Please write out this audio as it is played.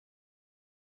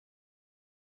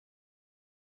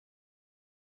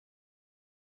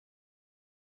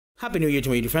Happy New Year to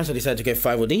my YouTube friends. I decided to get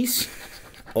 5 of these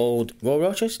old gold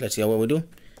roaches. Let's see how well we do.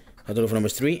 I'll do it for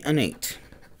numbers 3 and 8.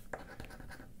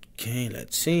 Okay,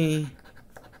 let's see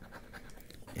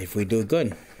if we do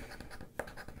good.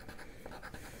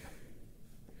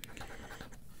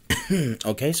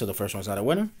 Okay, so the first one's not a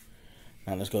winner.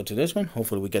 Now let's go to this one.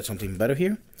 Hopefully we get something better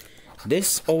here.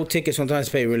 This old ticket sometimes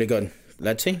pay really good.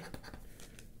 Let's see.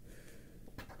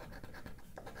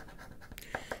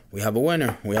 We have a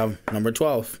winner. We have number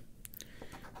 12.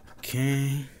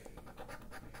 Okay.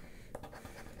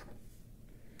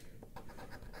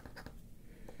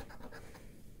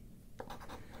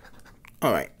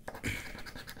 Alright.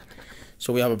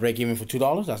 So we have a break even for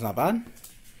 $2. That's not bad.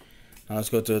 Now let's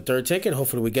go to the third ticket.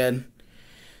 Hopefully we get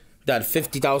that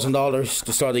 $50,000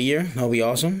 to start the year. That'll be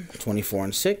awesome. 24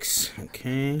 and 6.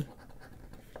 Okay.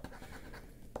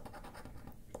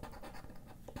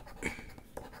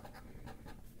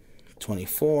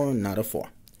 $24, not a 4.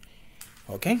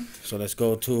 Okay, so let's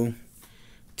go to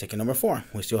ticket number 4.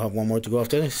 We still have one more to go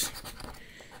after this.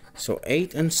 So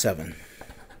 8 and 7.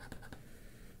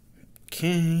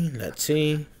 Okay, let's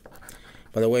see.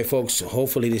 By the way, folks,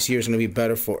 hopefully this year is going to be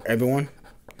better for everyone.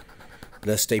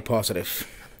 Let's stay positive.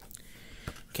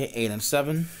 Okay, 8 and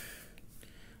 7.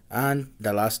 And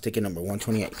the last ticket number,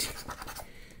 128.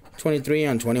 23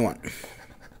 and 21.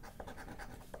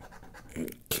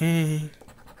 Okay.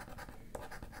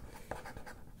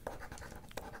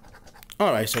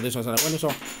 Alright, so this one's not a winner.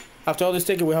 So after all this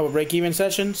ticket, we have a break-even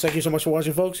session. Thank you so much for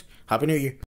watching, folks. Happy New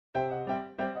Year.